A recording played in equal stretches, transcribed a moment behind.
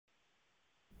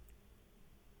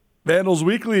Vandals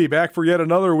Weekly back for yet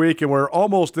another week, and we're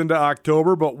almost into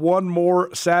October, but one more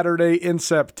Saturday in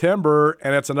September,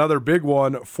 and it's another big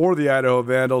one for the Idaho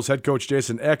Vandals. Head coach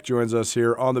Jason Eck joins us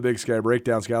here on the Big Sky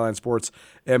Breakdown,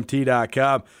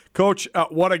 SkylineSportsMT.com. Coach,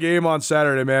 what a game on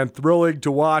Saturday, man. Thrilling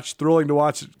to watch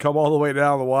it come all the way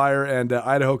down the wire, and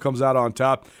Idaho comes out on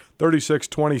top,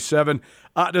 36-27.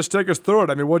 Just take us through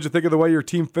it. I mean, what'd you think of the way your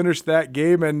team finished that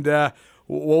game, and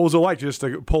what was it like just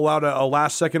to pull out a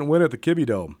last-second win at the Kibbe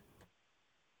Dome?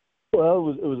 Well,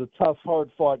 it was a tough,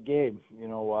 hard-fought game.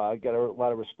 I got a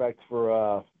lot of respect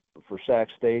for Sac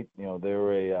State.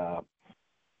 They're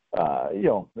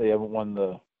they haven't won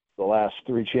the last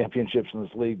three championships in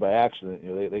this league by accident.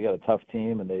 They got a tough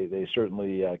team, and they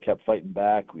certainly kept fighting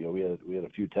back. We had a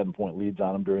few 10-point leads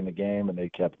on them during the game, and they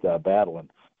kept battling.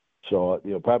 So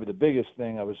probably the biggest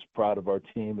thing I was proud of our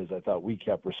team is I thought we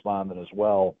kept responding as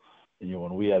well.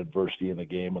 When we had adversity in the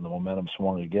game, when the momentum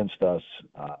swung against us,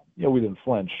 we didn't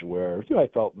flinch. Where I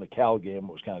felt in the Cal game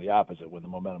it was kind of the opposite. When the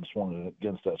momentum swung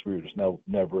against us, we were just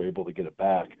never able to get it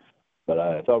back. But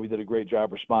I thought we did a great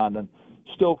job responding.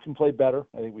 Still can play better.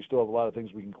 I think we still have a lot of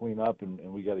things we can clean up, and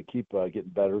we got to keep getting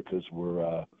better because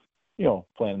we're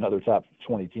playing another top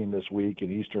 20 team this week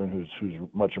in Eastern, who's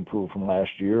much improved from last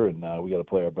year, and we got to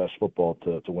play our best football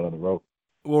to win on the road.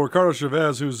 Well, Ricardo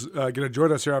Chavez, who's going to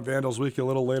join us here on Vandals Weekly a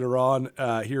little later on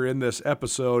here in this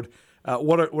episode,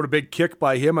 what a big kick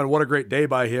by him, and what a great day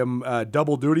by him.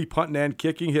 Double duty, punting and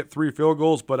kicking, hit 3 field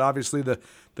goals, but obviously the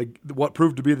what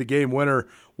proved to be the game winner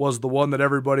was the one that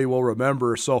everybody will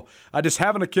remember. So just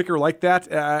having a kicker like that,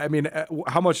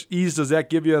 how much ease does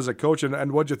that give you as a coach,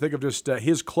 and what'd you think of just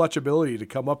his clutch ability to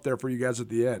come up there for you guys at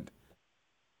the end?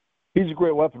 He's a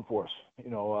great weapon for us.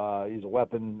 He's a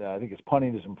weapon. I think his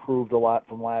punting has improved a lot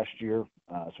from last year,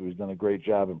 so he's done a great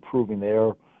job improving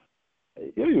there.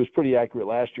 He was pretty accurate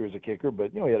last year as a kicker,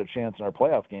 but he had a chance in our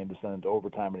playoff game to send it to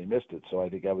overtime and he missed it. So I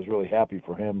think I was really happy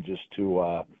for him just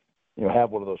to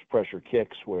have one of those pressure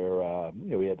kicks where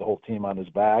he had the whole team on his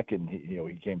back and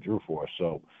he came through for us.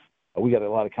 So we got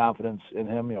a lot of confidence in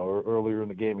him. Earlier in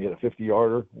the game he had a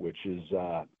 50-yarder, which is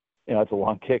that's a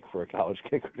long kick for a college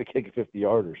kicker to kick a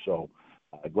 50-yarder. So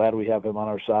glad we have him on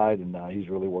our side, and he's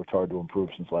really worked hard to improve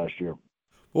since last year.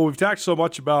 Well, we've talked so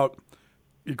much about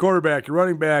your quarterback, your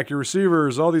running back, your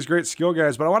receivers, all these great skill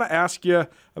guys, but I want to ask you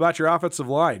about your offensive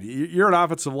line. You're an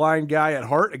offensive line guy at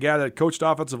heart, a guy that coached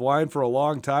offensive line for a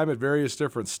long time at various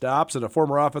different stops, and a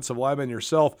former offensive lineman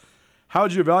yourself. How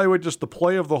would you evaluate just the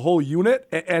play of the whole unit,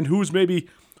 and who's maybe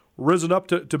risen up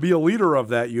to be a leader of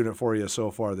that unit for you so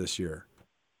far this year?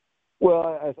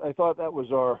 Well, I thought that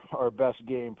was our best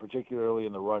game, particularly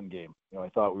in the run game. I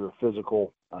thought we were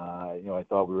physical. I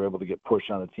thought we were able to get push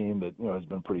on a team that has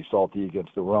been pretty salty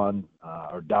against the run.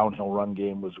 Our downhill run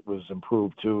game was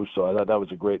improved too, so I thought that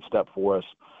was a great step for us.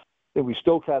 And we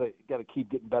still got to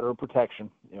keep getting better in protection.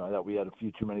 I thought we had a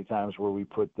few too many times where we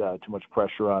put too much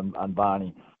pressure on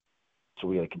Bonnie. So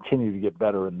we got to continue to get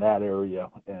better in that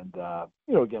area. And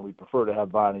again, we prefer to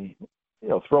have Bonnie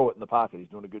throw it in the pocket. He's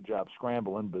doing a good job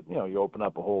scrambling, but, you open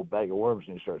up a whole bag of worms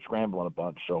and you start scrambling a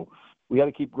bunch. So we got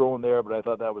to keep growing there, but I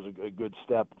thought that was a good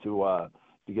step to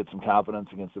get some confidence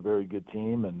against a very good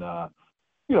team. And,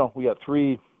 we got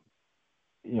 3,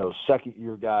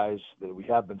 second-year guys that we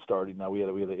have been starting. Now we had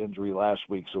an injury last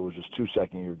week, so it was just 2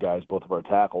 second-year guys, both of our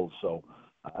tackles. So,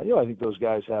 I think those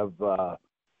guys have a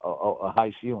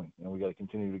high ceiling. We got to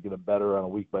continue to get them better on a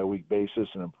week-by-week basis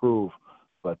and improve.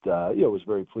 But, was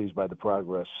very pleased by the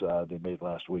progress they made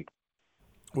last week.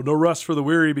 Well, no rest for the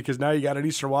weary, because now you got an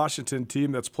Eastern Washington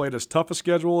team that's played as tough a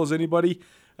schedule as anybody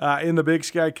in the Big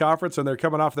Sky Conference, and they're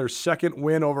coming off their second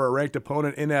win over a ranked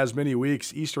opponent in as many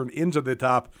weeks. Eastern into the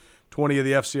top 20 of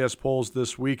the FCS polls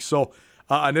this week. So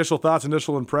initial thoughts,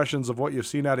 initial impressions of what you've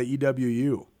seen out of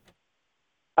EWU.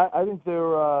 I think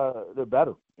they're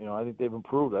better. I think they've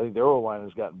improved. I think their O-line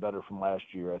has gotten better from last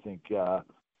year. I think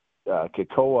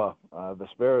Kekoa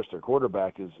Vesperis, their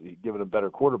quarterback, is given a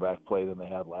better quarterback play than they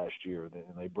had last year. And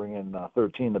they bring in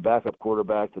 13, the backup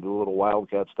quarterback, to do a little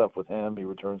wildcat stuff with him. He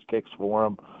returns kicks for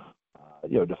him.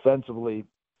 Defensively,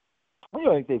 I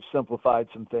think they've simplified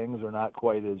some things. They're not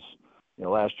quite as,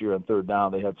 last year on third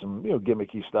down they had some,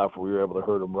 gimmicky stuff where we were able to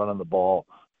hurt them running the ball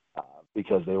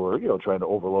because they were, trying to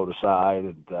overload a side.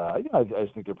 And, I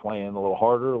just think they're playing a little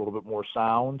harder, a little bit more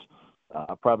sound.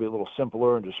 Probably a little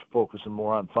simpler and just focusing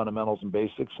more on fundamentals and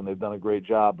basics, and they've done a great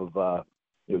job of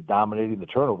dominating the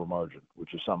turnover margin,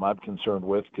 which is something I'm concerned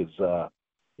with because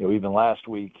even last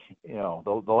week,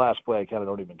 the last play I kind of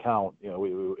don't even count. It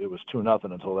was 2-0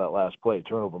 until that last play,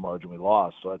 turnover margin we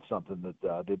lost. So that's something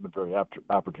that they've been very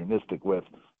opportunistic with,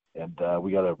 and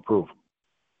we got to improve.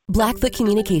 Blackfoot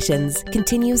Communications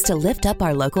continues to lift up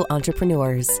our local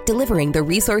entrepreneurs, delivering the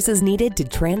resources needed to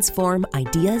transform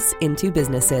ideas into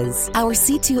businesses. Our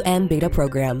C2M beta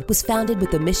program was founded with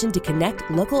the mission to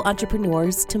connect local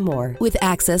entrepreneurs to more. With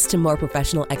access to more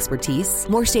professional expertise,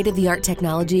 more state-of-the-art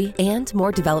technology, and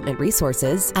more development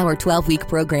resources, our 12-week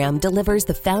program delivers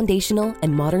the foundational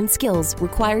and modern skills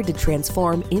required to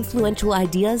transform influential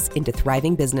ideas into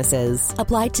thriving businesses.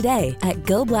 Apply today at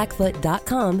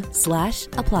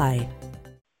goblackfoot.com/apply.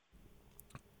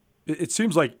 It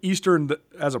seems like Eastern,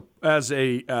 as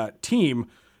a team,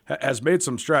 has made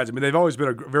some strides. I mean, they've always been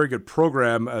a very good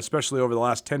program, especially over the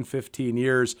last 10, 15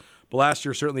 years. But last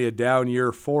year, certainly a down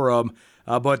year for them.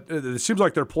 But it seems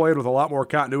like they're playing with a lot more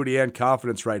continuity and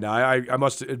confidence right now. I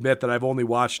must admit that I've only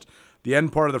watched the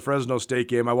end part of the Fresno State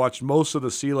game. I watched most of the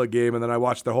Sela game, and then I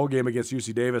watched the whole game against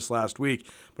UC Davis last week.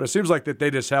 But it seems like that they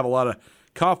just have a lot of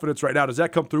confidence right now. Does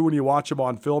that come through when you watch them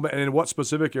on film? And in what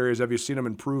specific areas have you seen them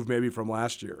improve maybe from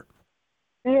last year?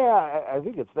 Yeah, I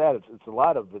think it's that. It's a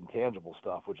lot of intangible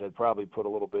stuff, which I'd probably put a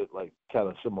little bit like kind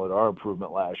of similar to our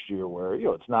improvement last year, where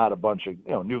it's not a bunch of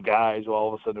new guys who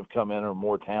all of a sudden have come in and are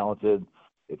more talented.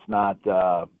 It's not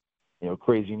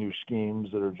crazy new schemes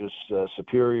that are just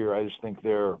superior. I just think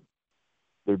they're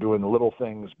doing the little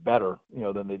things better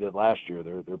than they did last year.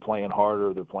 They're playing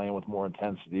harder. They're playing with more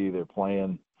intensity. They're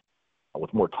playing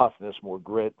with more toughness, more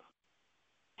grit.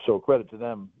 So credit to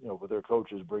them, with their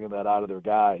coaches bringing that out of their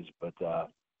guys. But, I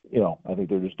think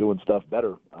they're just doing stuff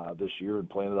better this year and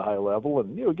playing at a high level.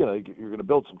 And, again, you're going to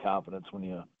build some confidence when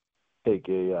you take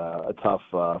a tough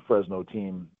Fresno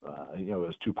team,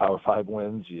 has 2 Power 5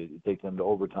 wins. You take them to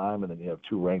overtime, and then you have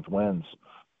 2 ranked wins.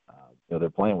 They're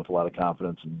playing with a lot of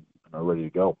confidence and are ready to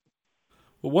go.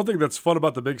 Well, one thing that's fun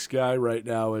about the Big Sky right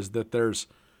now is that there's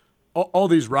all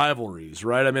these rivalries,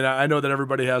 right? I mean, I know that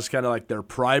everybody has kind of like their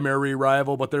primary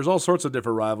rival, but there's all sorts of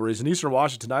different rivalries. And Eastern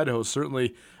Washington, Idaho is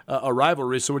certainly a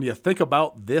rivalry. So when you think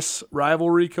about this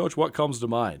rivalry, Coach, what comes to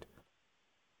mind?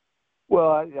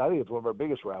 Well, I think it's one of our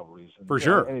biggest rivalries. And, for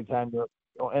sure. Anytime you're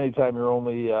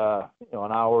only an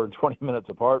hour and 20 minutes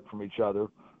apart from each other,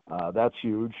 that's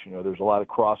huge. There's a lot of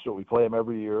crossover. We play them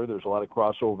every year. There's a lot of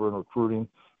crossover in recruiting.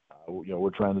 We're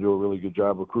trying to do a really good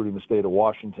job recruiting the state of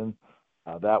Washington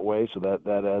that way. So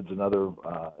that adds another,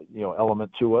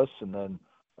 element to us. And then,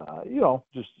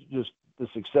 just the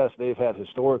success they've had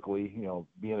historically,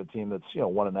 being a team that's,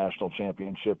 won a national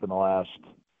championship in the last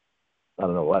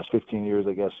 15 years,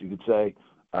 I guess you could say.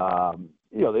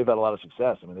 They've had a lot of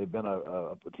success. I mean, they've been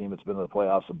a team that's been in the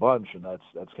playoffs a bunch, and that's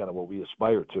kind of what we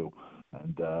aspire to.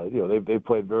 And, they've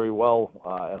played very well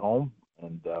at home,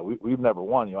 and we've never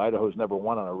won. Idaho's never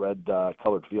won on a red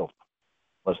colored field,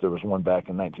 unless there was one back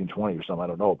in 1920 or something I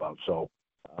don't know about. So,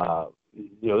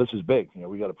 this is big.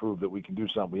 We got to prove that we can do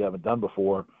something we haven't done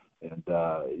before. And,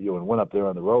 and win up there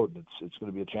on the road, it's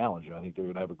going to be a challenge. I think they're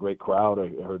going to have a great crowd. I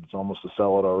heard it's almost a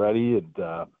sellout already. And,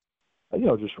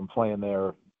 just from playing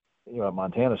there, at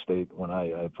Montana State, when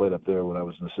I played up there when I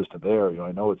was an assistant there,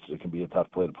 I know it can be a tough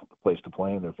place to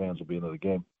play, and their fans will be into the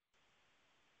game.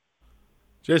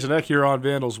 Jason Eck here on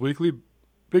Vandals Weekly.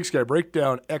 Big Sky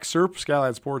Breakdown excerpt,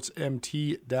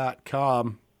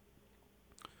 SkylineSportsMT.com.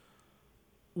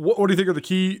 What do you think are the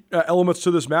key elements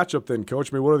to this matchup then,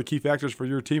 Coach? I mean, what are the key factors for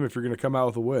your team if you're going to come out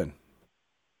with a win?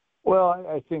 Well,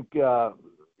 I think,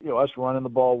 us running the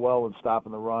ball well and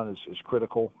stopping the run is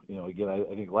critical. Again, I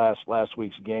think last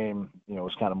week's game,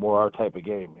 was kind of more our type of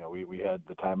game. We had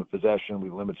the time of possession. We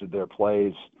limited their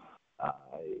plays.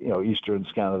 Eastern's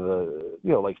kind of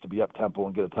likes to be up tempo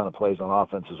and get a ton of plays on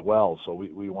offense as well. So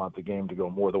we want the game to go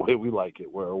more the way we like it,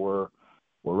 where we're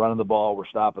running the ball, we're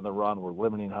stopping the run, we're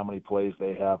limiting how many plays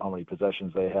they have, how many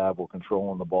possessions they have, we're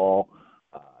controlling the ball.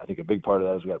 I think a big part of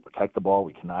that is we got to protect the ball.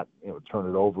 We cannot, turn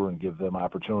it over and give them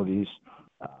opportunities.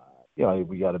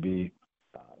 We got to be,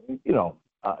 on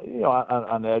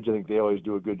the edge. I think they always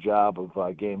do a good job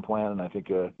of game plan, and I think,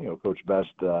 Coach Best,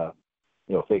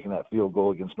 faking that field goal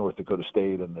against North Dakota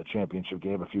State in the championship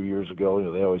game a few years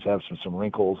ago, they always have some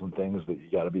wrinkles and things that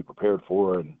you got to be prepared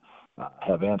for and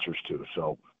have answers to.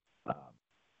 So,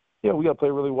 we got to play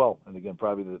really well. And again,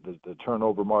 probably the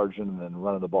turnover margin and then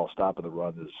running the ball, stopping the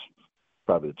run is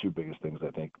probably the 2 biggest things I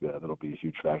think that'll be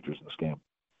huge factors in this game.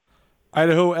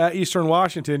 Idaho at Eastern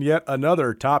Washington, yet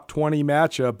another top 20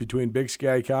 matchup between Big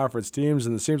Sky Conference teams,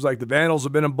 and it seems like the Vandals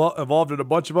have been involved in a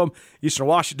bunch of them. Eastern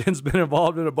Washington's been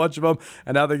involved in a bunch of them,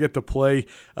 and now they get to play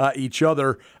each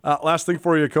other. Last thing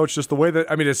for you, Coach, just the way that,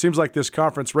 it seems like this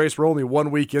conference race, we're only 1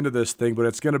 week into this thing, but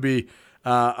it's going to be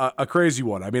a crazy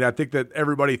one. I think that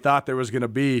everybody thought there was going to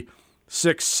be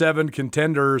 6, 7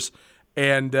 contenders,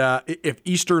 And if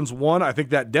Eastern's won, I think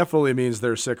that definitely means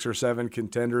they're 6 or 7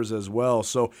 contenders as well.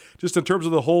 So just in terms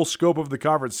of the whole scope of the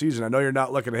conference season, I know you're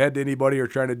not looking ahead to anybody or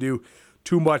trying to do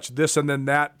too much this and then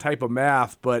that type of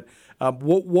math, but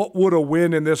what would a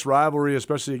win in this rivalry,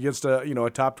 especially against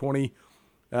a top 20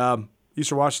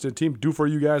 Eastern Washington team, do for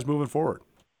you guys moving forward?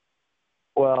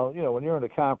 Well, when you're in a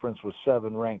conference with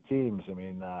 7 ranked teams, I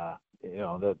mean, that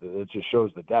it just shows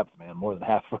the depth, man. More than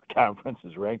half of our conference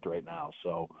is ranked right now,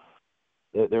 so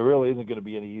there really isn't going to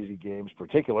be any easy games,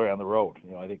 particularly on the road.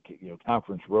 I think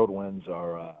conference road wins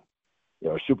are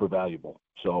super valuable.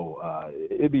 So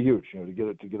it'd be huge, to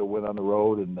get a win on the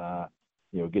road and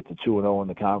get to 2-0 in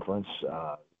the conference.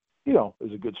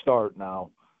 Is a good start.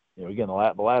 Now, again, the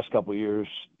last couple of years,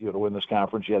 to win this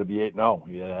conference, you had to be 8-0.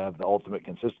 You had to have the ultimate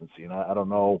consistency, and I don't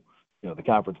know. The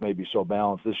conference may be so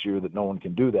balanced this year that no one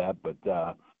can do that, but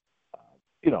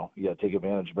you got to take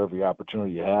advantage of every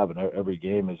opportunity you have, and every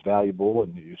game is valuable,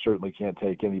 and you certainly can't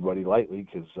take anybody lightly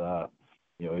because,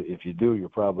 if you do, you're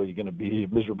probably going to be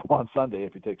miserable on Sunday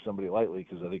if you take somebody lightly,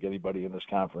 because I think anybody in this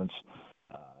conference,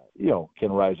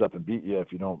 can rise up and beat you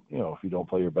if you don't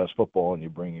play your best football and you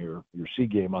bring your C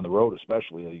game on the road,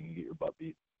 especially, you can get your butt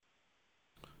beat.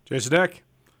 Jason Eck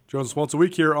joins us once a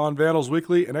week here on Vandals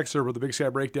Weekly, an excerpt of the Big Sky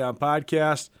Breakdown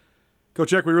podcast.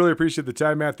 Coach Eck, we really appreciate the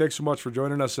time, man. Thanks so much for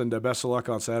joining us, and best of luck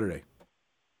on Saturday.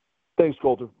 Thanks,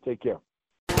 Colter. Take care.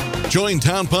 Join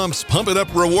Town Pump's Pump It Up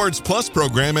Rewards Plus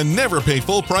program and never pay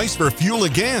full price for fuel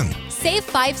again. Save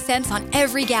 5 cents on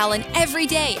every gallon every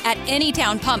day at any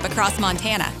Town Pump across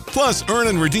Montana. Plus, earn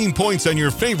and redeem points on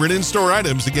your favorite in-store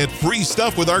items to get free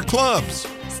stuff with our clubs.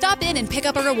 Stop in and pick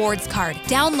up a rewards card.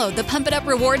 Download the Pump It Up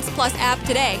Rewards Plus app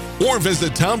today. Or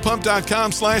visit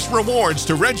townpump.com/rewards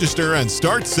to register and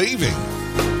start saving.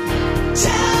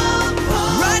 Town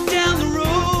Pump. Right down the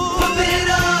road. Pump it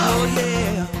up. Oh,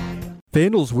 yeah.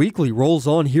 Vandals Weekly rolls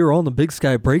on here on the Big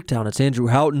Sky Breakdown. It's Andrew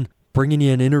Houghton bringing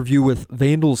you an interview with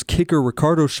Vandals kicker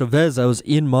Ricardo Chavez. I was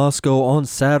in Moscow on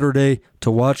Saturday to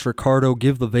watch Ricardo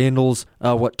give the Vandals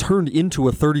what turned into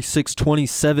a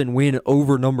 36-27 win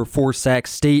over number 4 Sac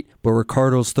State, but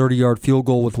Ricardo's 30-yard field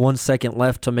goal with 1 second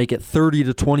left to make it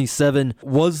 30-27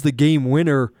 was the game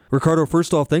winner. Ricardo,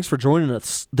 first off, thanks for joining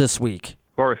us this week.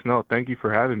 Of course. No, thank you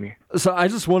for having me. So I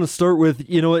just want to start with,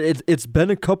 it's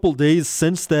been a couple days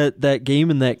since that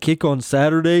game and that kick on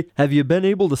Saturday. Have you been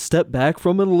able to step back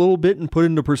from it a little bit and put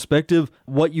into perspective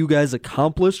what you guys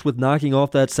accomplished with knocking off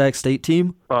that Sac State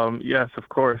team? Yes, of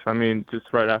course. I mean, just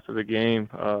right after the game,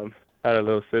 had a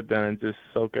little sit down and just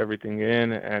soak everything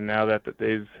in. And now that the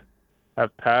days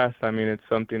have passed, I mean, it's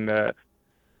something that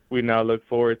we now look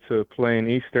forward to playing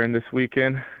Eastern this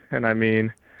weekend. And I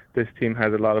mean, this team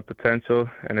has a lot of potential,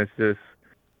 and it's just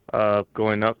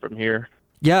going up from here.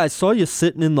 Yeah, I saw you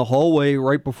sitting in the hallway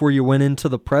right before you went into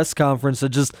the press conference.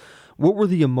 What were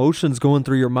the emotions going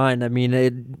through your mind? I mean,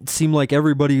 it seemed like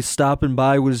everybody stopping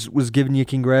by was giving you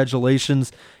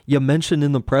congratulations. You mentioned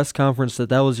in the press conference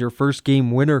that was your first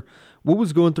game winner. What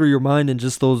was going through your mind in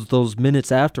just those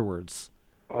minutes afterwards?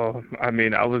 Oh, I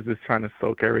mean, I was just trying to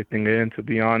soak everything in, to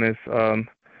be honest.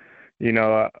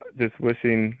 Just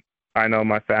wishing. I know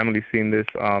my family's seen this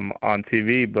on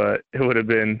TV, but it would have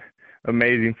been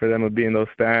amazing for them to be in those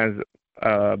stands.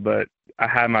 But I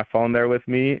had my phone there with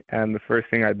me, and the first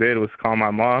thing I did was call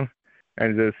my mom,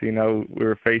 and just, we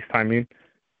were FaceTiming,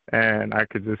 and I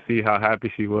could just see how happy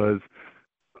she was.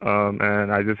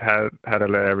 And I just had to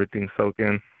let everything soak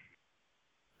in.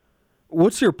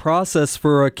 What's your process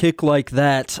for a kick like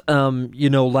that?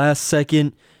 Last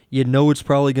second, it's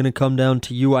probably going to come down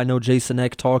to you. I know Jason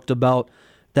Eck talked about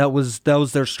that was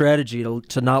their strategy,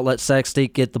 to not let Sac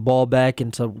State get the ball back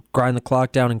and to grind the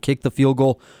clock down and kick the field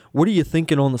goal. What are you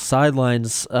thinking on the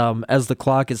sidelines as the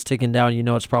clock is ticking down?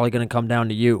 It's probably going to come down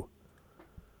to you.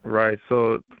 Right.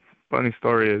 So, funny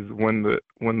story is when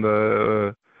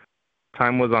the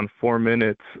time was on 4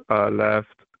 minutes left,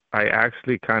 I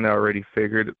actually kind of already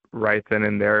figured right then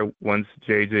and there, once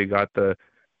JJ got the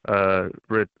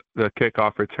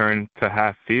kickoff return to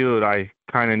half field, I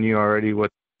kind of knew already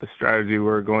what the strategy we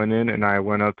were going in, and I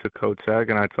went up to Coach Eck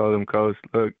and I told him, Coach,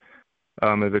 look,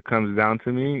 if it comes down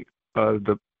to me,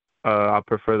 I'll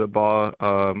prefer the ball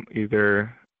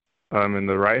either in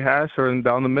the right hash or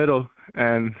down the middle.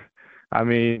 And I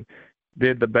mean,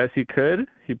 did the best he could.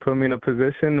 He put me in a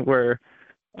position where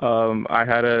it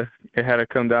had to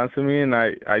come down to me, and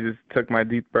I just took my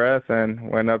deep breath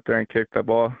and went up there and kicked the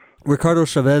ball. Ricardo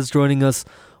Chavez joining us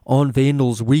on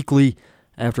Vandals Weekly.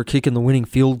 after kicking the winning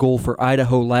field goal for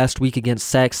Idaho last week against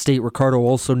Sac State. Ricardo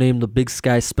also named the Big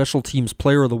Sky Special Teams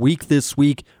Player of the Week this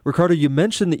week. Ricardo, you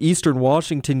mentioned the Eastern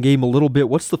Washington game a little bit.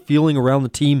 What's the feeling around the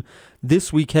team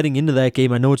this week heading into that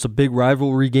game? I know it's a big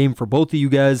rivalry game for both of you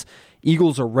guys.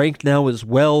 Eagles are ranked now as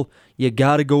well. You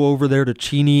got to go over there to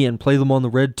Cheney and play them on the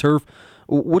red turf.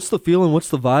 What's the feeling? What's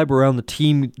the vibe around the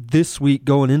team this week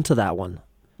going into that one?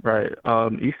 Right.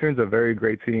 Eastern's a very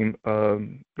great team.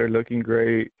 They're looking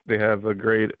great. They have a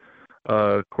great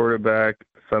quarterback,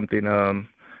 something,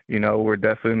 we're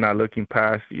definitely not looking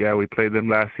past. Yeah, we played them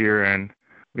last year, and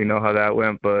we know how that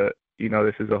went. But,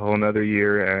 this is a whole nother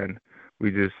year, and we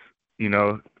just,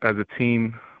 as a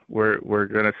team, we're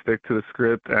going to stick to the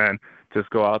script and just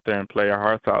go out there and play our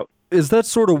hearts out. Is that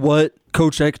sort of what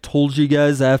Coach Eck told you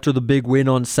guys after the big win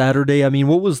on Saturday? I mean,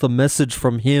 what was the message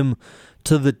from him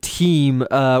to the team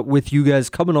with you guys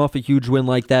coming off a huge win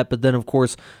like that, but then, of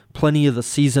course, plenty of the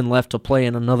season left to play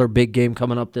and another big game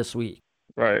coming up this week?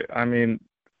 Right. I mean,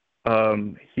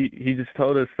 he just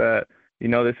told us that,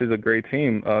 this is a great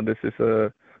team. This is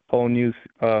a whole new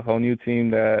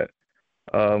team that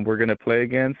we're going to play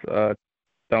against.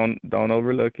 Don't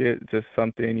overlook it. Just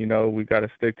something, we got to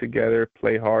stick together,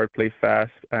 play hard, play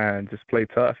fast, and just play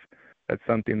tough. That's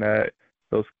something that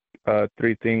those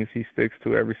three things he sticks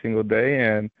to every single day,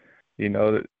 and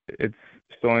it's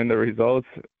showing the results,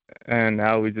 and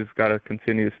now we just got to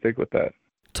continue to stick with that.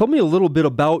 Tell me a little bit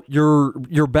about your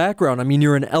background. I mean,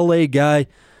 you're an LA guy,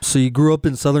 so you grew up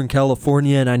in Southern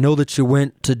California, and I know that you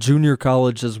went to junior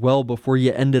college as well before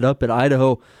you ended up at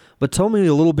Idaho. But tell me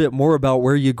a little bit more about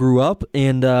where you grew up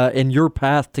and your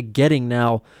path to getting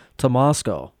now to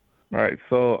Moscow. All right,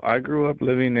 so I grew up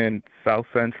living in South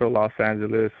Central Los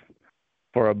Angeles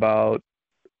for about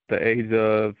the age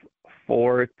of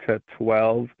 4 to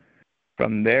 12.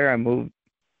 From there, I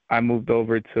moved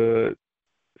over to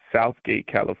Southgate,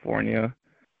 California,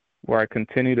 where I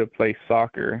continued to play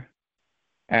soccer.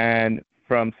 And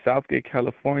from Southgate,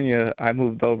 California, I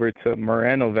moved over to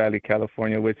Moreno Valley,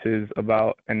 California, which is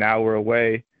about an hour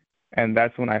away. And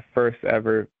that's when I first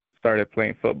ever started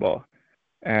playing football.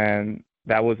 And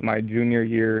that was my junior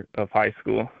year of high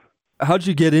school. How'd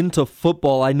you get into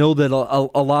football? I know that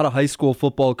a lot of high school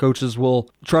football coaches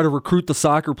will try to recruit the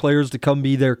soccer players to come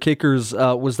be their kickers.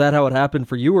 Was that how it happened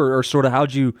for you, or sort of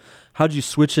how'd you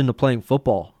switch into playing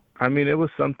football? I mean, it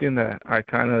was something that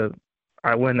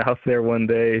I went out there one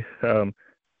day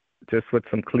just with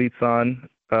some cleats on,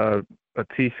 a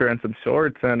T-shirt and some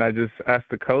shorts, and I just asked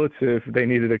the coach if they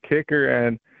needed a kicker,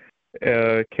 and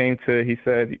he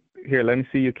said, "Here, let me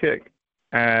see you kick."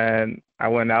 And I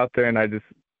went out there, and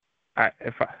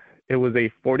it was a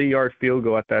 40-yard field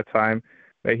goal at that time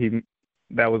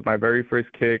that was my very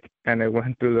first kick, and it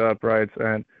went through the uprights.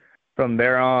 And from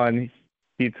there on,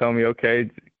 he told me,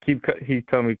 "Okay, he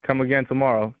told me, come again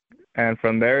tomorrow." And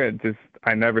from there,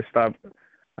 I never stopped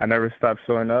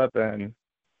showing up, and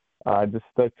I just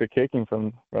stuck to kicking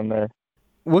from there.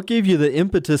 What gave you the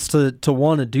impetus to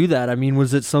want to do that? I mean,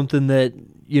 was it something that,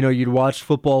 you'd watched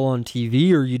football on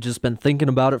TV, or you just been thinking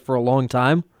about it for a long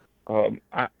time?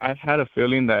 I've had a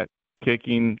feeling that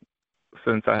kicking,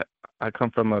 since I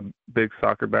come from a big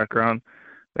soccer background,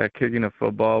 that kicking a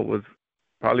football was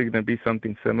probably going to be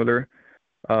something similar,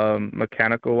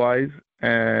 mechanical-wise.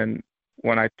 And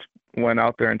when I went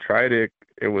out there and tried it,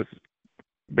 it was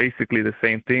basically the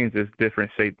same thing, just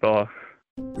different shaped ball.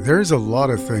 There's a lot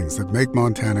of things that make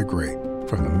Montana great,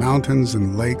 from the mountains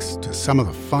and lakes to some of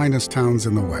the finest towns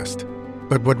in the West.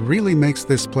 But what really makes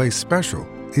this place special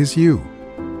is you.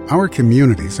 Our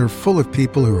communities are full of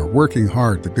people who are working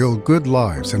hard to build good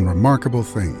lives and remarkable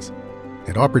things.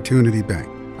 At Opportunity Bank,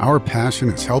 our passion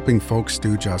is helping folks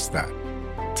do just that.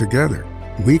 Together,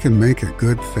 we can make a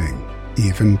good thing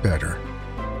even better.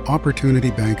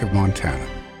 Opportunity Bank of Montana.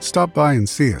 Stop by and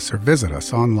see us or visit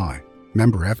us online.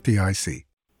 Member FDIC.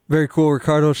 Very cool.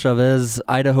 Ricardo Chavez,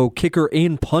 Idaho kicker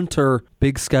and punter,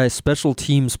 Big Sky Special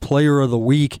Teams Player of the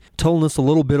Week, telling us a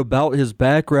little bit about his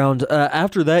background.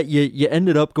 After that, you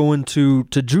ended up going to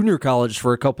junior college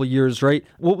for a couple of years, right?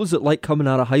 What was it like coming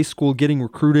out of high school, getting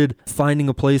recruited, finding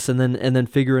a place, and then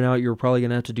figuring out you were probably going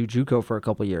to have to do JUCO for a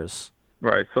couple of years?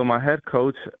 Right. So my head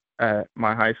coach at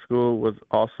my high school was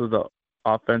also the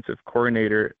offensive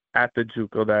coordinator at the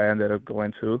JUCO that I ended up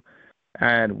going to.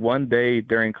 And one day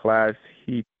during class,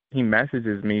 he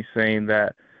messages me saying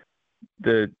that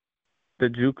the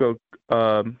JUCO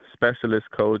specialist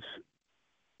coach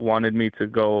wanted me to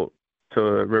go to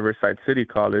Riverside City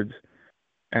College,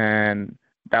 and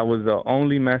that was the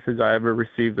only message I ever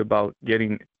received about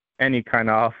getting any kind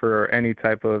of offer or any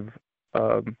type of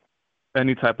offer.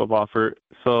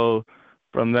 So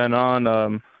from then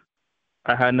on,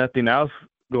 I had nothing else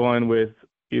going with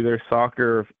either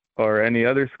soccer or any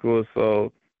other school,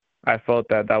 so I felt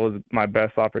that was my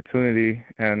best opportunity,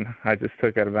 and I just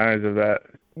took advantage of that.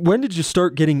 When did you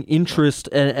start getting interest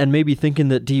and maybe thinking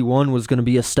that D1 was going to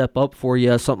be a step up for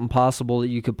you, something possible that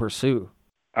you could pursue?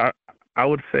 I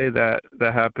would say that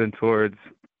happened towards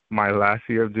my last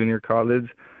year of junior college.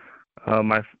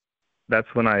 That's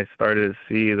when I started to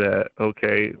see that,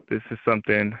 okay, this is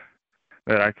something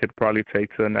that I could probably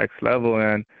take to the next level.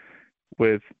 And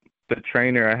with the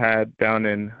trainer I had down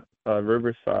in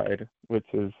Riverside, which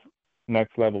is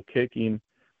next level kicking,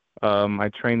 I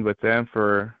trained with them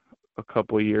for a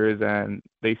couple of years, and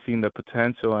they seen the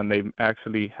potential, and they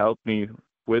actually helped me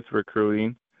with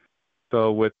recruiting.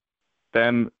 So with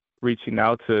them reaching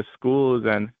out to schools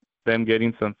and them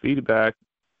getting some feedback,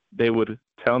 they would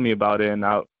tell me about it,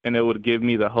 and it would give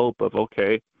me the hope of,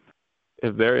 okay,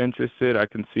 if they're interested, I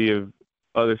can see if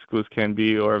other schools can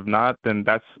be, or if not, then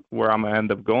that's where I'm going to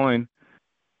end up going.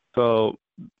 So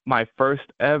my first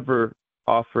ever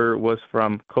offer was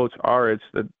from Coach Arich,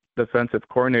 the defensive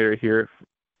coordinator here,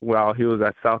 while he was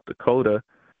at South Dakota.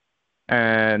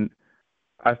 And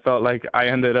I felt like I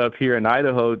ended up here in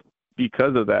Idaho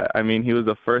because of that. I mean, he was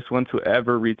the first one to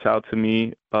ever reach out to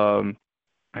me,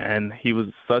 and he was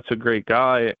such a great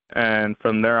guy. And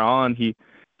from there on, he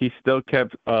still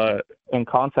kept in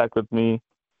contact with me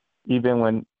even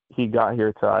when he got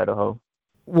here to Idaho.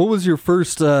 What was your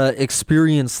first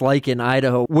experience like in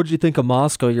Idaho? What did you think of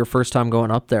Moscow your first time going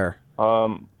up there?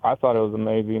 I thought it was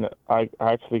amazing. I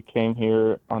actually came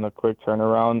here on a quick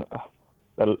turnaround.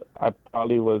 I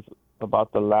probably was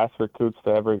about the last recruits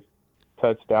to ever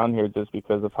touch down here just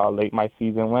because of how late my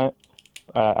season went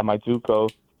at my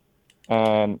JUCO.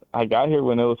 And I got here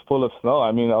when it was full of snow.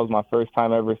 I mean, that was my first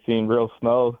time ever seeing real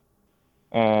snow.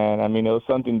 And, I mean, it was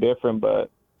something different, but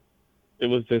it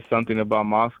was just something about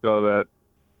Moscow that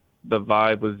the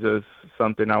vibe was just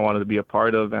something I wanted to be a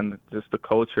part of, and just the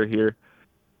culture here.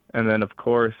 And then, of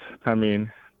course, I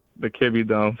mean, the Kibbe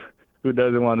Dome. Who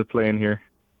doesn't want to play in here?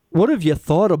 What have you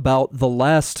thought about the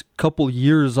last couple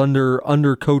years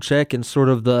under Coach Eck and sort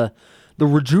of the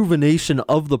rejuvenation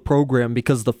of the program,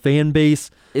 because the fan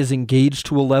base is engaged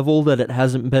to a level that it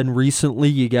hasn't been recently?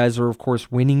 You guys are, of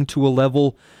course, winning to a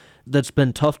level that's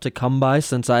been tough to come by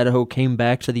since Idaho came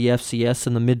back to the FCS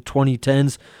in the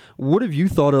mid-2010s. What have you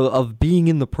thought of being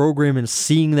in the program and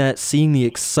seeing the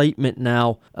excitement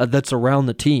now that's around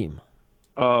the team?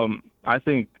 I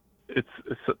think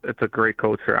it's a great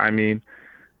culture. I mean,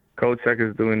 Coach Eck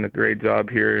is doing a great job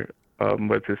here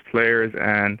with his players,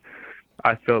 and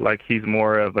I feel like he's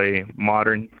more of a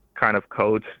modern kind of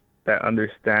coach that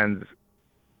understands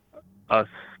us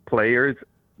players,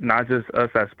 not just us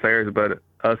as players, but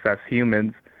us as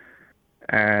humans.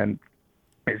 And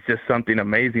it's just something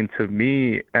amazing to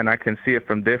me, and I can see it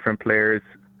from different players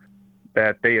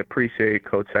that they appreciate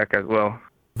Coach Eck as well.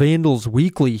 Vandals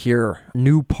Weekly here,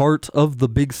 new part of the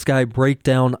Big Sky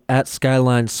Breakdown at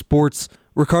Skyline Sports.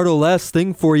 Ricardo, last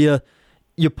thing for you.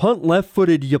 You punt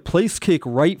left-footed, you place kick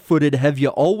right-footed. Have you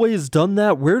always done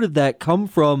that? Where did that come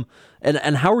from? And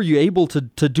how are you able to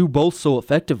do both so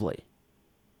effectively?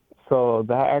 So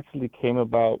that actually came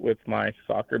about with my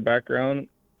soccer background.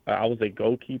 I was a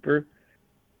goalkeeper,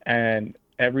 and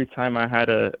every time I had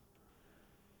to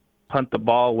punt the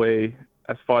ball away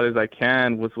as far as I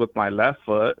can was with my left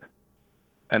foot,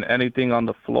 and anything on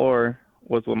the floor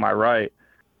was with my right.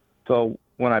 So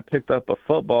when I picked up a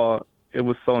football, it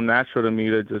was so natural to me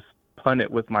to just punt it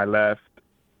with my left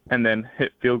and then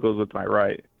hit field goals with my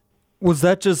right. Was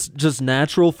that just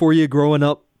natural for you growing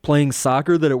up playing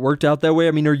soccer that it worked out that way?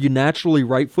 I mean, are you naturally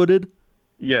right-footed?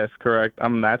 Yes, correct.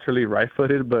 I'm naturally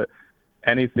right-footed, but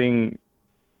anything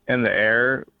in the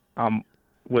air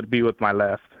would be with my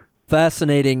left.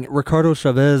 Fascinating. Ricardo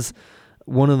Chavez,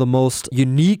 one of the most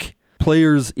unique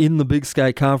players in the Big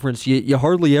Sky Conference. You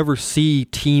hardly ever see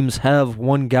teams have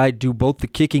one guy do both the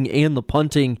kicking and the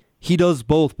punting. He does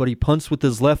both, but he punts with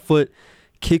his left foot,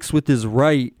 kicks with his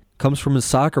right. Comes from his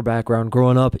soccer background,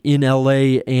 growing up in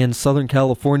LA and Southern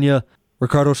California.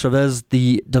 Ricardo Chavez,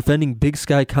 the defending Big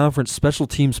Sky Conference Special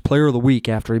Teams Player of the Week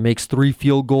after he makes 3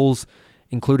 field goals,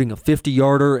 including a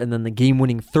 50-yarder and then the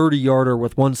game-winning 30-yarder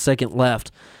with 1 second left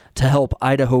to help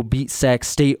Idaho beat Sac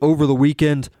State over the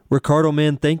weekend. Ricardo,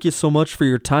 man, thank you so much for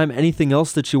your time. Anything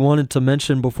else that you wanted to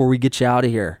mention before we get you out of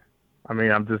here? I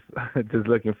mean, I'm just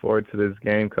looking forward to this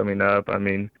game coming up. I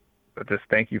mean, just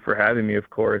thank you for having me, of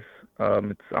course.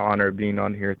 It's an honor being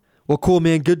on here. Well, cool,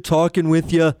 man. Good talking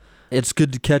with you. It's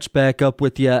good to catch back up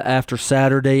with you after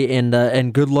Saturday,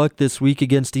 and good luck this week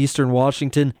against Eastern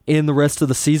Washington and the rest of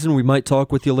the season. We might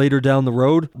talk with you later down the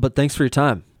road, but thanks for your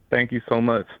time. Thank you so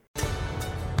much.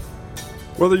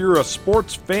 Whether you're a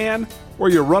sports fan or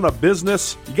you run a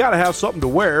business, you got to have something to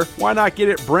wear. Why not get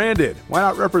it branded? Why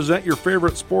not represent your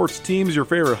favorite sports teams, your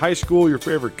favorite high school, your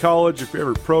favorite college, your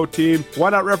favorite pro team? Why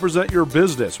not represent your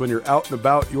business when you're out and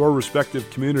about your respective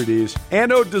communities?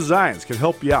 Anode Designs can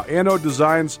help you out. Anode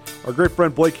Designs, our great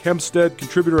friend Blake Hempstead,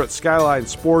 contributor at Skyline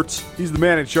Sports. He's the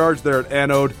man in charge there at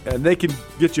Anode, and they can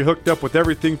get you hooked up with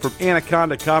everything from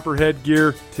Anaconda Copperhead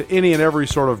gear to any and every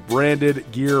sort of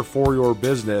branded gear for your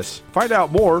business. Find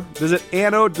out more. Visit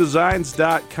AnodeDesigns.com.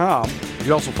 You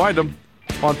can also find them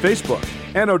on Facebook.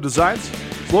 Anode Designs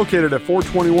is located at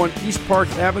 421 East Park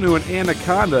Avenue in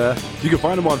Anaconda. You can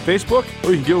find them on Facebook,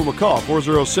 or you can give them a call,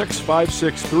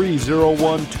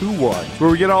 406-563-0121.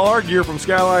 Where we get all our gear from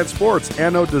Skyline Sports,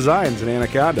 Anode Designs in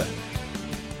Anaconda.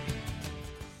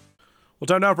 Well,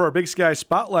 time now for our Big Sky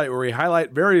Spotlight, where we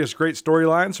highlight various great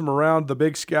storylines from around the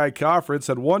Big Sky Conference,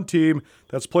 and one team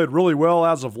that's played really well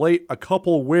as of late, a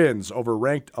couple wins over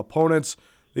ranked opponents,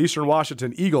 the Eastern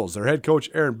Washington Eagles. Their head coach,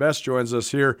 Aaron Best, joins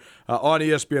us here on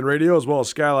ESPN Radio as well as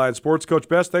Skyline Sports. Coach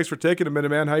Best, thanks for taking a minute,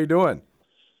 man. How you doing?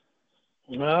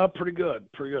 Pretty good.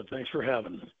 Thanks for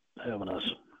having us.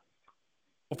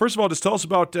 Well, first of all, just tell us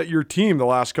about your team the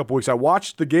last couple weeks. I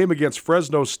watched the game against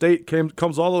Fresno State,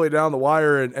 comes all the way down the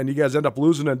wire, and you guys end up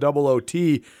losing in double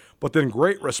OT, but then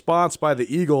great response by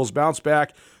the Eagles, bounce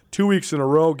back 2 weeks in a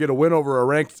row, get a win over a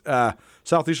ranked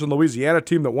Southeastern Louisiana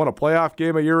team that won a playoff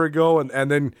game a year ago,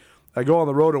 and then go on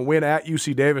the road and win at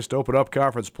UC Davis to open up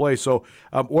conference play. So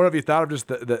what have you thought of just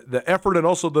the effort and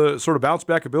also the sort of bounce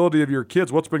back ability of your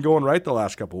kids? What's been going right the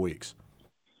last couple weeks?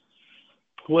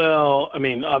 Well, I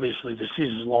mean, obviously the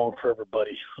season's long for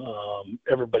everybody.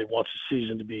 Everybody wants the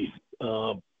season to be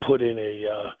put in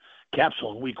a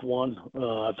capsule in week one.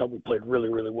 I thought we played really,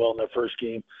 really well in that first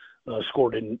game.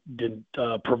 Score didn't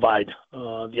provide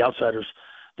the outsiders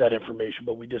that information,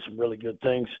 but we did some really good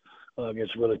things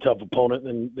against a really tough opponent,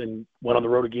 and then went on the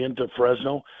road again to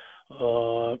Fresno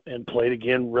and played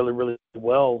again really, really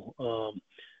well.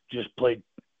 Just played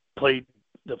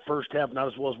the first half not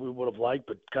as well as we would have liked,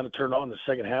 but kind of turned on the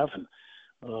second half and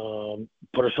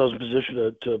put ourselves in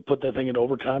position to put that thing in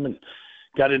overtime, and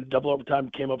got into double overtime,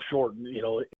 came up short. You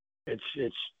know, it's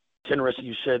interesting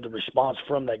you said the response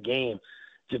from that game.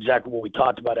 It's exactly what we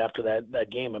talked about after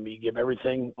that game. I mean, you give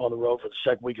everything on the road for the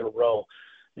second week in a row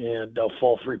and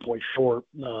fall 3 points short.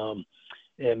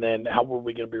 And then how were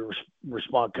we going to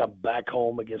respond, come back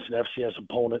home against an FCS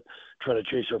opponent, trying to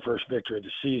chase our first victory of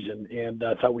the season? And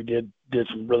I thought we did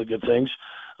some really good things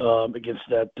against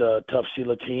that tough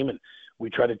SELA team, and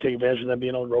we tried to take advantage of them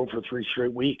being on the road for 3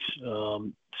 straight weeks,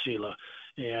 SELA,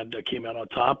 and came out on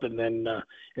top. And then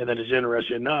it's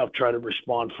interesting enough, try to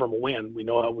respond from a win. We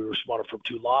know how we responded from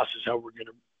 2 losses, how we're going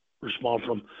to respond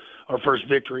from our first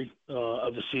victory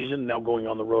of the season, now going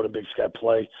on the road in Big Sky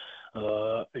play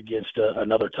against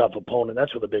another tough opponent.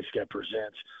 That's what the Big Sky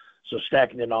presents. So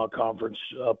stacking the non-conference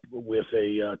up with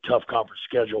a tough conference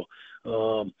schedule,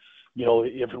 you know,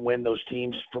 if and when those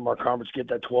teams from our conference get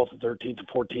that 12th and 13th and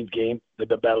 14th game, they've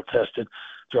been battle-tested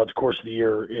throughout the course of the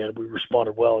year, and we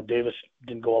responded well. And Davis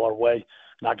didn't go all our way.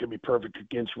 Not going to be perfect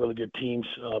against really good teams,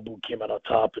 but we came out on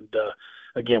top. And,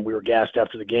 again, we were gassed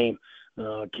after the game,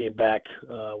 came back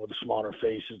with a smile on our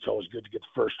face. It's always good to get the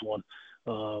first one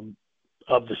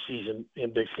of the season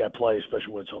in Big Sky play,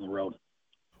 especially when it's on the road.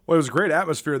 Well, it was a great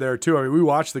atmosphere there, too. I mean, we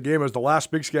watched the game. It was the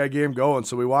last Big Sky game going,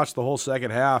 so we watched the whole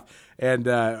second half, and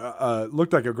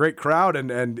looked like a great crowd,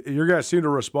 and your guys seemed to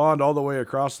respond all the way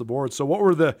across the board. So what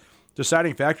were the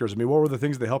deciding factors? I mean, what were the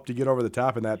things that helped you get over the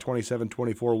top in that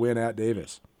 27-24 win at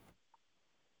Davis?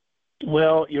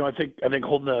 Well, you know, I think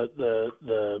holding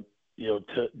the you know,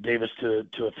 to Davis to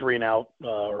a 3-and-out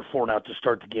or 4-and-out to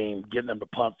start the game, getting them to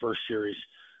punt first series,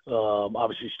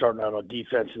 obviously starting out on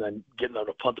defense and then getting them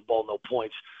to punt the ball, no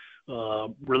points,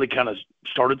 really kind of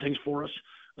started things for us.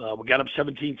 We got up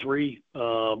 17-3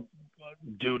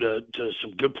 due to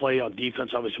some good play on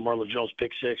defense. Obviously, Marlon Jones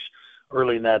pick 6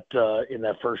 early in that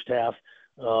first half,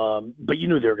 but you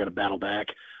knew they were going to battle back.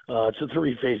 It's a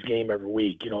 3-phase game every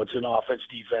week. You know, it's an offense,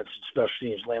 defense, and special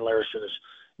teams. Lane Larison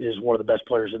is one of the best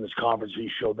players in this conference. He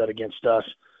showed that against us.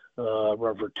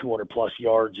 Run for 200-plus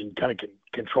yards and kind of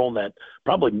controlling that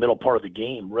probably middle part of the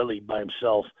game really by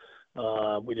himself.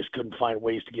 We just couldn't find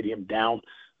ways to get him down.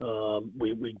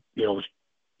 We you know,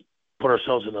 put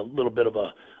ourselves in a little bit of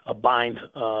a bind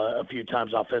a few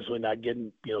times offensively, not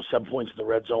getting, you know, 7 points in the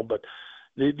red zone. But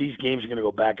these games are going to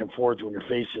go back and forth when you're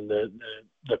facing the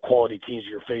quality teams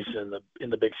you're facing in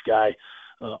the Big Sky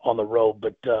on the road.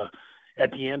 But at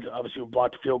the end, obviously, we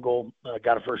blocked a field goal,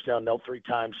 got a first down, knelt 3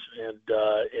 times, and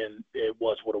it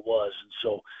was what it was. And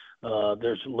so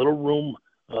there's a little room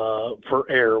for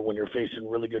error when you're facing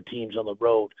really good teams on the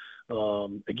road.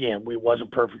 Again, we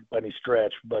wasn't perfect by any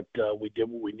stretch, but we did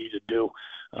what we needed to do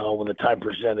when the time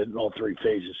presented in all three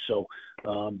phases. So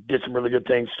did some really good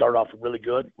things, started off really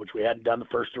good, which we hadn't done the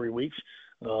first 3 weeks.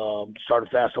 Started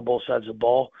fast on both sides of the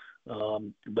ball.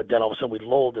 But then all of a sudden we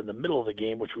lulled in the middle of the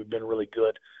game, which we've been really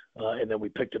good. And then we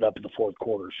picked it up in the fourth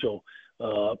quarter. So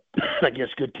I guess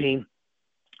good team.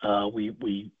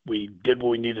 We did what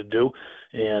we needed to do.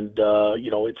 And,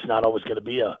 it's not always going to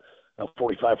be a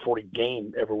 45-40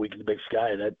 game every week in the Big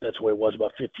Sky. That's the way it was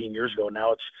about 15 years ago.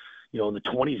 Now it's, in the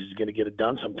 20s is going to get it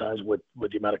done sometimes with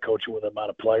the amount of coaching, with the amount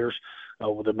of players,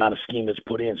 with the amount of scheme that's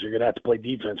put in. So you're going to have to play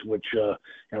defense,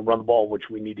 and run the ball, which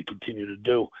we need to continue to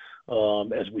do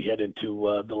as we head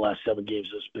into the last 7 games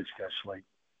of this Big Sky slate.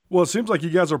 Well, it seems like you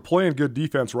guys are playing good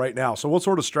defense right now. So what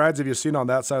sort of strides have you seen on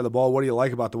that side of the ball? What do you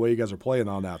like about the way you guys are playing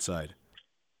on that side?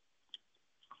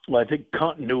 Well, I think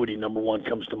continuity, number one,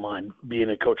 comes to mind, being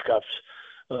in Coach Cuff's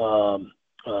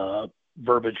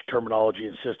verbiage, terminology,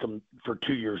 and system for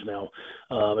 2 years now.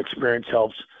 Experience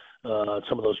helps.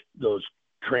 Some of those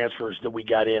transfers that we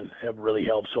got in have really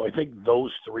helped. So I think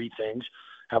those 3 things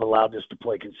have allowed us to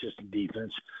play consistent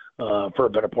defense for a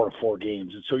better part of 4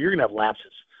 games. And so you're going to have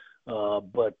lapses.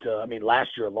 But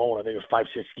last year alone, I think it was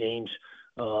 5-6 games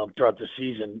throughout the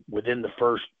season. Within the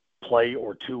first play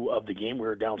or 2 of the game, we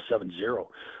were down 7-0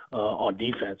 on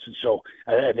defense. And so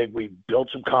I think we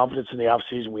built some confidence in the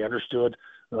offseason. We understood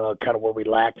kind of where we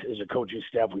lacked as a coaching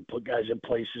staff. We put guys in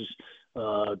places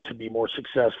to be more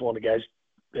successful, and the guys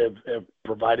have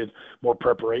provided more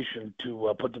preparation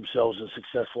to put themselves in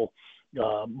successful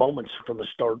moments from the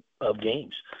start of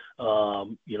games.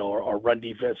 Our run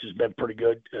defense has been pretty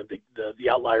good. The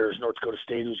outlier is North Dakota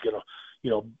State, who's going to,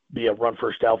 be a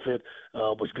run-first outfit,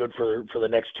 was good for the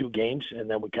next 2 games, and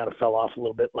then we kind of fell off a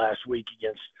little bit last week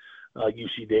against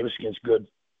UC Davis, against good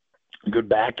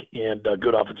back and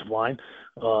good offensive line.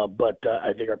 But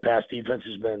I think our pass defense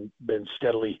has been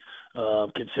steadily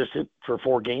consistent for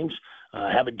 4 games.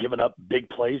 Haven't given up big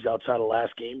plays outside of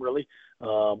last game, really.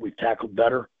 We've tackled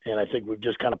better, and I think we've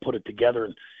just kind of put it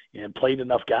together and played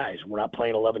enough guys. We're not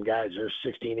playing 11 guys. There's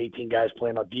 16, 18 guys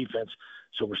playing on defense,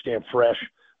 so we're staying fresh,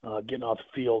 getting off the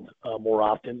field more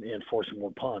often and forcing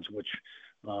more punts, which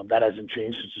that hasn't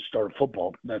changed since the start of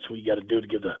football. That's what you got to do to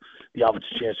give the offense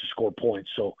a chance to score points.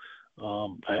 So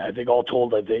I think all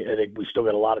told, I think we still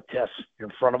got a lot of tests in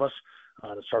front of us.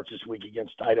 It starts this week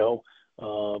against Idaho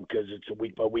because it's a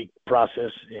week-by-week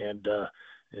process, and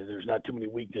there's not too many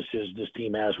weaknesses this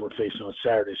team has we're facing on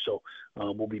Saturday. So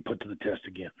we'll be put to the test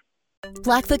again.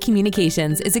 Blackfoot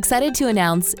Communications is excited to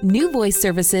announce new voice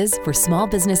services for small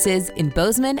businesses in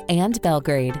Bozeman and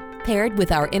Belgrade. Paired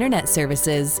with our internet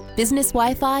services, business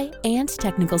Wi-Fi, and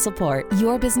technical support,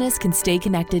 your business can stay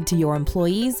connected to your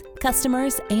employees,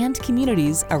 customers, and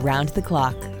communities around the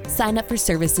clock. Sign up for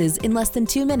services in less than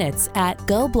 2 minutes at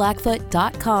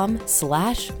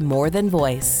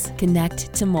goblackfoot.com/morethanvoice.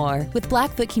 Connect to more with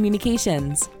Blackfoot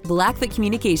Communications. Blackfoot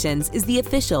Communications is the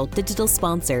official digital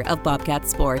sponsor of Bobcat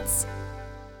Sports.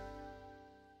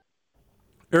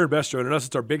 Aaron Best joining us.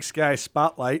 It's our Big Sky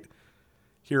Spotlight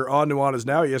here on Nuanez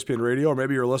Now, ESPN Radio, or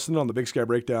maybe you're listening on the Big Sky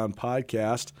Breakdown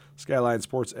podcast,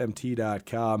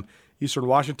 SkylineSportsMT.com. Eastern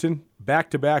Washington,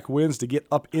 back-to-back wins to get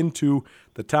up into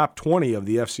the top 20 of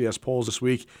the FCS polls this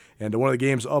week, and one of the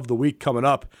games of the week coming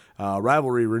up.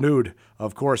 Rivalry renewed,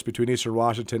 of course, between Eastern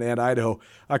Washington and Idaho.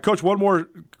 Coach, one more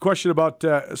question about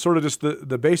sort of just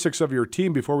the basics of your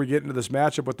team before we get into this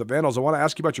matchup with the Vandals. I want to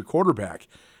ask you about your quarterback.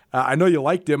 I know you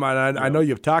liked him, and I know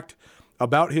you've talked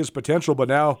about his potential, but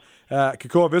now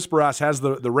Kekoa Visparas has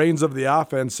the reins of the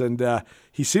offense, and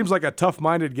he seems like a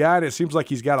tough-minded guy, and it seems like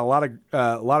he's got a lot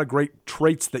of great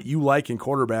traits that you like in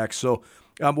quarterbacks. So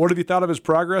what have you thought of his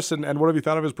progress, and what have you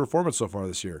thought of his performance so far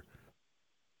this year?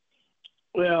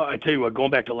 Well, I tell you what,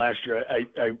 going back to last year,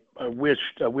 I wish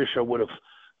I would have,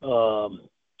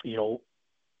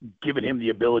 given him the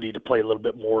ability to play a little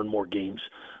bit more and more games,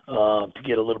 to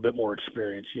get a little bit more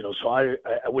experience. So I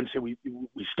wouldn't say we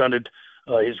stunted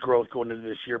his growth going into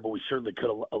this year, but we certainly could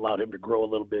have allowed him to grow a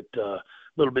little bit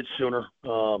sooner.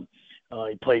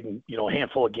 He played in a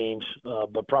handful of games,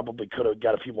 but probably could have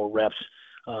got a few more reps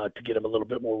to get him a little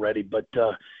bit more ready. But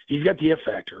he's got the it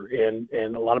factor,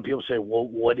 and a lot of people say, well,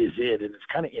 what is it? And it's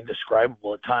kind of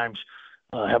indescribable at times.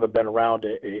 Haven't been around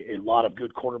a lot of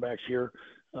good quarterbacks here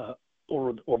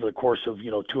over the course of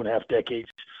 2.5 decades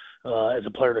as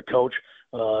a player to coach.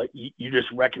 You just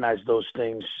recognize those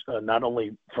things not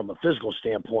only from a physical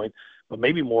standpoint, but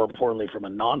maybe more importantly from a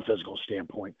non-physical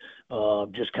standpoint.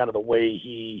 Just kind of the way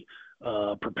he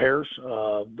prepares,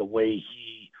 the way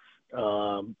he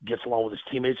gets along with his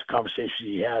teammates, the conversations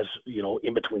he has,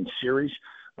 in between series.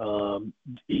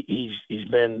 He's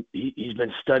been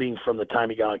studying from the time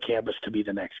he got on campus to be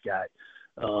the next guy,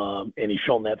 and he's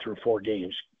shown that through 4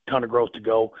 games. Ton of growth to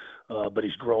go, but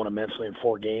he's grown immensely in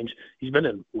 4 games. He's been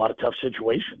in a lot of tough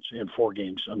situations in 4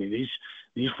 games. I mean,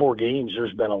 these 4 games,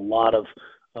 there's been a lot of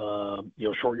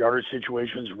short yardage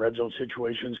situations, red zone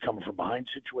situations, coming from behind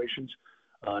situations.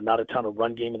 Not a ton of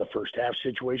run game in the first half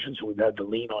situations, so we've had to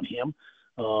lean on him.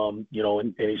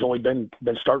 And he's only been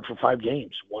starting for 5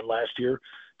 games, 1 last year,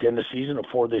 10 this season, and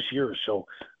 4 this year. So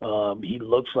he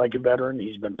looks like a veteran.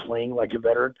 He's been playing like a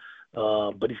veteran,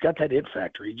 but he's got that it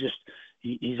factor.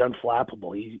 He's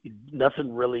unflappable.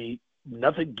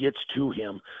 Nothing gets to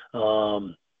him.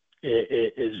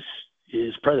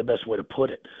 Is probably the best way to put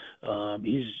it.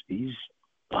 He's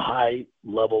a high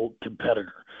level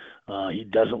competitor. He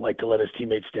doesn't like to let his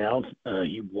teammates down.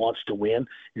 He wants to win,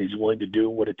 and he's willing to do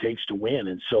what it takes to win.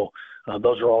 And so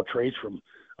those are all traits from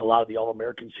a lot of the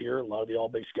All-Americans here, a lot of the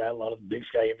All-Big Sky, a lot of the Big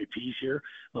Sky MVPs here,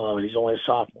 and he's only a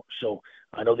sophomore. So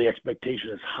I know the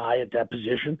expectation is high at that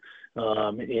position.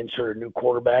 Insert a new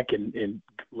quarterback and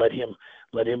let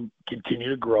him continue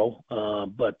to grow.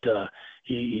 But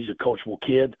he's a coachable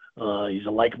kid. He's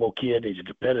a likable kid. He's a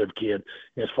competitive kid.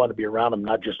 And it's fun to be around him,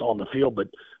 not just on the field, but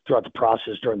throughout the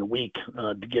process during the week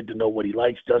to get to know what he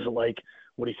likes, doesn't like,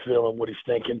 what he's feeling, what he's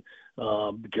thinking.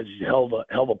 Because he's a hell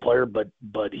of a player, but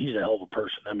he's a hell of a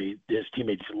person. I mean, his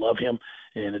teammates love him,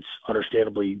 and it's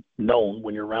understandably known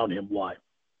when you're around him why.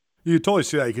 You totally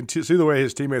see that. You can see the way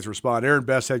his teammates respond. Aaron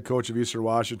Best, head coach of Eastern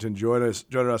Washington, joining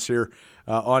us here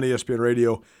on ESPN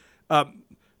Radio.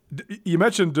 You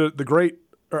mentioned the great,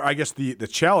 or I guess the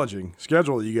challenging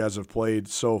schedule that you guys have played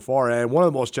so far, and one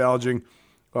of the most challenging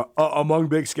among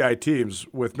Big Sky teams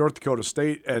with North Dakota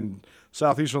State and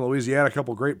Southeastern Louisiana, a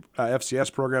couple of great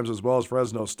FCS programs as well as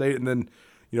Fresno State, and then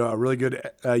a really good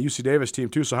UC Davis team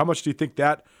too. So how much do you think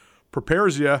that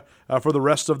prepares you for the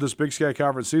rest of this Big Sky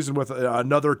Conference season with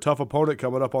another tough opponent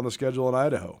coming up on the schedule in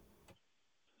Idaho?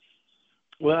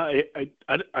 Well,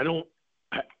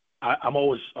 I'm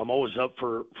always up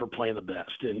for playing the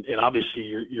best, and obviously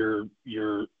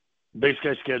your Big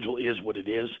Sky schedule is what it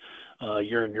is.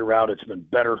 Year in, year out, it's been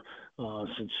better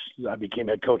since I became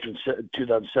head coach in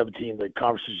 2017. The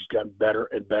conference has gotten better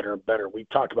and better and better. We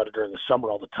talked about it during the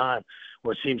summer all the time,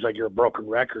 where it seems like you're a broken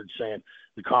record saying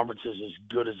the conference is as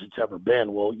good as it's ever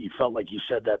been. Well, you felt like you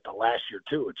said that the last year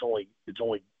too. It's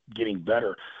only getting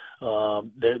better.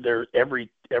 Every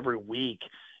week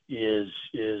is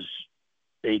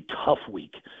a tough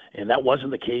week, and that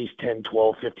wasn't the case 10,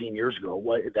 12, 15 years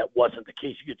ago. That wasn't the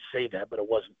case. You could say that, but it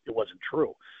wasn't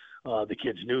true. The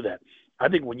kids knew that. I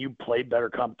think when you play better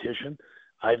competition,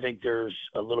 I think there's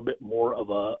a little bit more of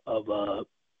a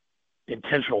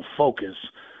intentional focus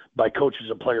by coaches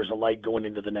and players alike going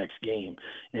into the next game.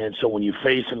 And so when you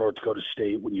face a North Dakota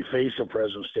State, when you face a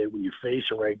Fresno State, when you face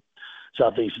a ranked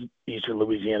Southeastern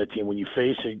Louisiana team, when you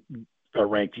face a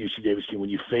ranked UC Davis team, when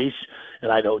you face an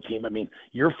Idaho team, I mean,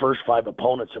 your first 5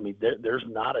 opponents, I mean, there's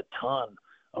not a ton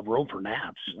of room for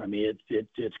naps. I mean,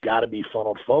 it's got to be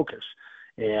funneled focus.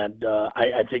 And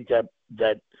I think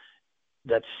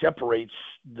that separates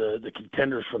the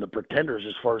contenders from the pretenders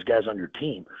as far as guys on your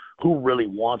team. Who really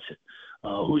wants it?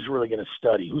 Who's really going to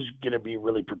study? Who's going to be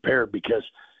really prepared? Because,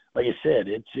 like I said,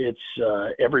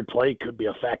 it's every play could be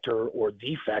a factor or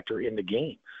the factor in the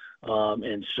game.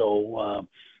 And so,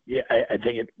 I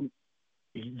think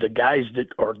the guys that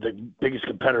are the biggest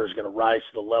competitors are going to rise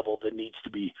to the level that needs to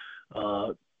be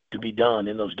done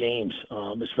in those games,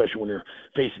 especially when you're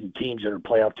facing teams that are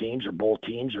playoff teams or bowl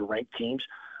teams or ranked teams.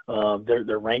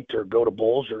 They're ranked or go to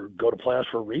bowls or go to playoffs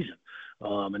for a reason.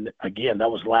 And again, that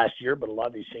was last year, but a lot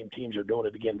of these same teams are doing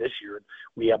it again this year.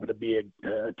 We happen to be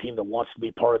a team that wants to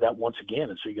be part of that once again.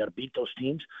 And so you got to beat those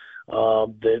teams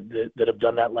that have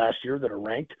done that last year, that are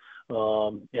ranked,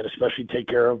 and especially take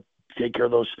care of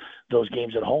those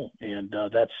games at home. And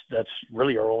that's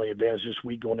really our only advantage this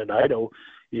week going into Idaho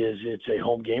is it's a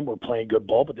home game. We're playing good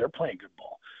ball, but they're playing good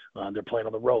ball. They're playing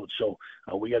on the road. So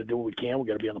we got to do what we can. We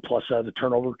got to be on the plus side of the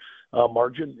turnover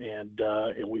margin, and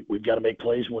we've got to make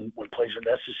plays when plays are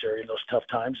necessary in those tough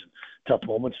times and tough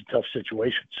moments and tough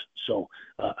situations. So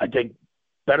I think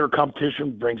better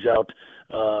competition brings out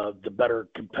the better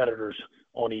competitors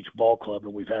on each ball club,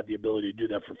 and we've had the ability to do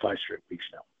that for 5 straight weeks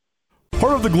now.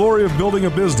 Part of the glory of building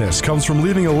a business comes from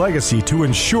leaving a legacy to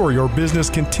ensure your business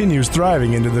continues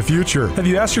thriving into the future. Have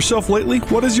you asked yourself lately,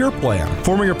 what is your plan?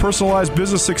 Forming a personalized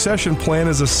business succession plan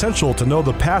is essential to know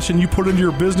the passion you put into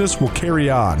your business will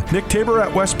carry on. Nick Tabor at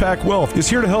Westpac Wealth is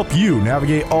here to help you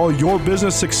navigate all your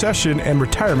business succession and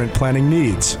retirement planning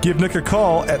needs. Give Nick a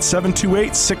call at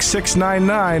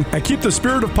 728-6699 and keep the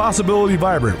spirit of possibility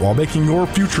vibrant while making your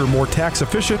future more tax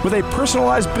efficient with a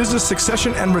personalized business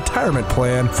succession and retirement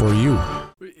plan for you.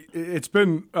 It's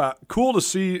been cool to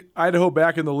see Idaho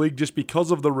back in the league just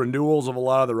because of the renewals of a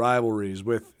lot of the rivalries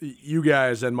with you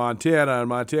guys and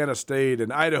Montana State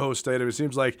and Idaho State. I mean, it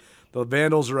seems like the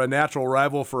Vandals are a natural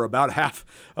rival for about half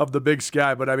of the Big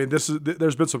Sky. But, I mean,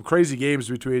 there's been some crazy games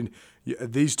between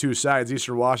these two sides,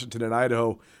 Eastern Washington and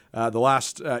Idaho, the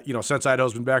last, since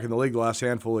Idaho's been back in the league the last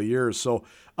handful of years. So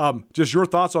just your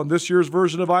thoughts on this year's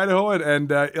version of Idaho.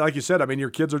 And like you said, I mean, your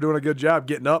kids are doing a good job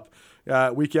getting up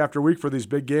week after week for these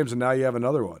big games, and now you have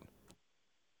another one.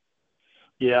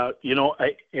 Yeah,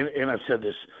 I've said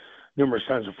this numerous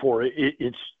times before.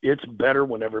 It's better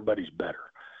when everybody's better.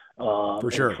 For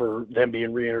sure. For them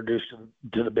being reintroduced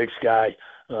to the Big Sky,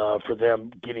 for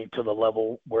them getting to the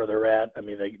level where they're at. I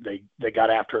mean, they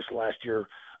got after us last year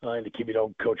in the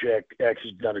QB. Coach Eck has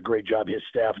done a great job, his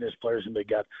staff and his players, and they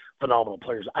got phenomenal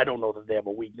players. I don't know that they have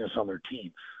a weakness on their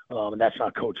team, and that's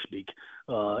not coach speak.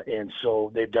 And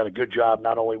so they've done a good job,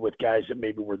 not only with guys that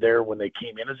maybe were there when they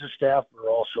came in as a staff, but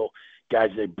also guys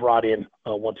they brought in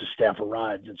once the staff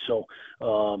arrived. And so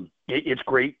it's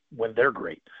great when they're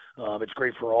great. It's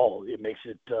great for all. It makes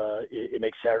it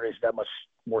makes Saturdays that much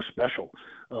more special.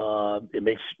 It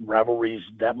makes rivalries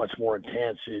that much more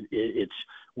intense. It's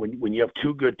when you have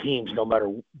two good teams, no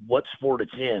matter what sport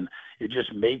it's in, it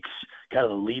just makes kind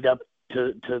of the lead up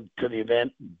to the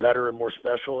event better and more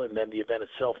special, and then the event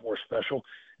itself more special.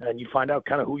 And you find out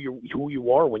kind of who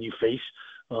you are when you face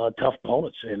tough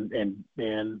opponents, and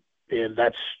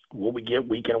that's what we get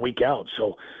week in and week out.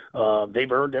 So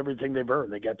they've earned everything they've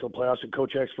earned. They got to the playoffs in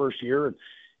Coach Eck's first year and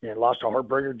lost a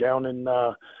heartbreaker down in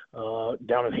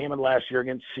Hammond last year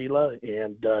against Sela,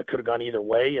 and could have gone either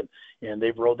way. And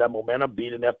they've rode that momentum,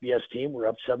 beat an FBS team. We're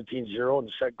up 17-0 in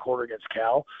the second quarter against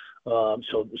Cal.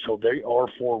 So they are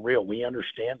for real. We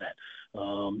understand that.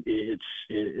 It's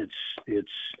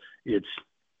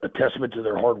a testament to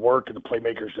their hard work and the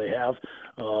playmakers they have,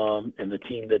 and the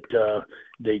team that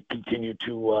they continue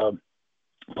to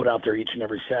put out there each and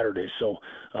every Saturday. So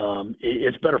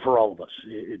it's better for all of us.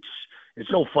 It's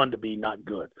no fun to be not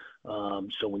good.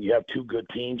 So when you have two good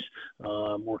teams,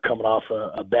 we're coming off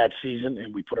a bad season,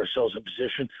 and we put ourselves in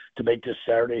position to make this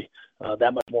Saturday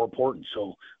that much more important.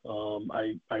 So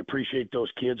I appreciate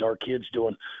those kids, our kids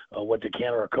doing what they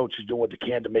can, or our coaches doing what they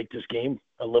can to make this game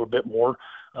a little bit more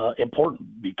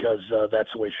important, because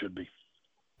that's the way it should be.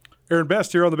 Aaron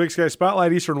Best here on the Big Sky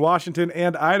Spotlight. Eastern Washington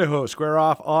and Idaho square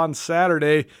off on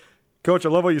Saturday. Coach, I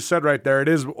love what you said right there. It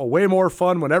is way more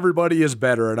fun when everybody is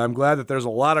better, and I'm glad that there's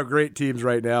a lot of great teams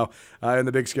right now in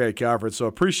the Big Sky Conference. So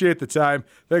appreciate the time.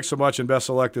 Thanks so much, and best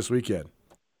of luck this weekend.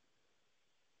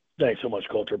 Thanks so much,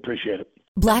 Colter. Appreciate it.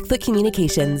 Blackfoot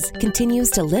Communications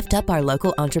continues to lift up our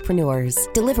local entrepreneurs,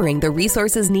 delivering the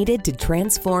resources needed to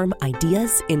transform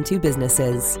ideas into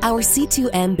businesses. Our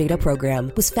C2M beta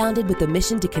program was founded with the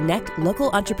mission to connect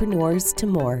local entrepreneurs to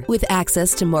more. With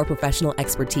access to more professional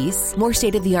expertise, more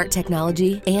state-of-the-art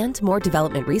technology, and more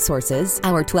development resources,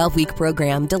 our 12-week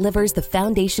program delivers the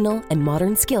foundational and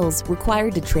modern skills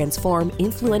required to transform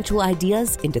influential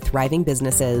ideas into thriving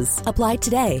businesses. Apply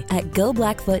today at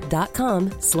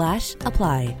goblackfoot.com/apply.